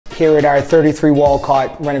Here at our 33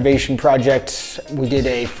 Walcott renovation project, we did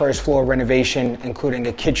a first floor renovation, including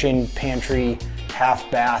a kitchen, pantry,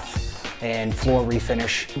 half bath, and floor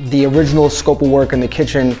refinish. The original scope of work in the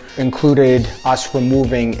kitchen included us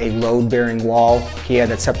removing a load-bearing wall here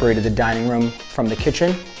that separated the dining room from the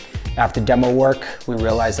kitchen. After demo work, we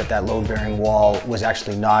realized that that load-bearing wall was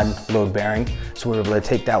actually non-load-bearing, so we were able to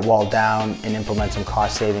take that wall down and implement some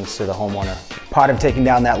cost savings to the homeowner. Part of taking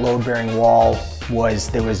down that load-bearing wall was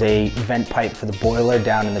there was a vent pipe for the boiler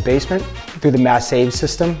down in the basement. Through the Mass Save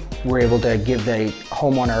system, we're able to give the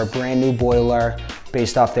homeowner a brand new boiler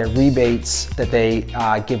based off their rebates that they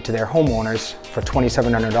give to their homeowners for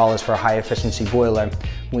 $2,700 for a high efficiency boiler.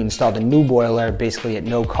 We installed a new boiler basically at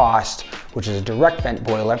no cost, which is a direct vent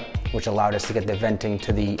boiler, which allowed us to get the venting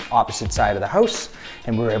to the opposite side of the house.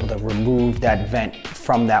 And we were able to remove that vent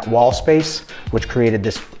from that wall space, which created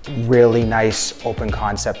this really nice open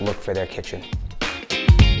concept look for their kitchen.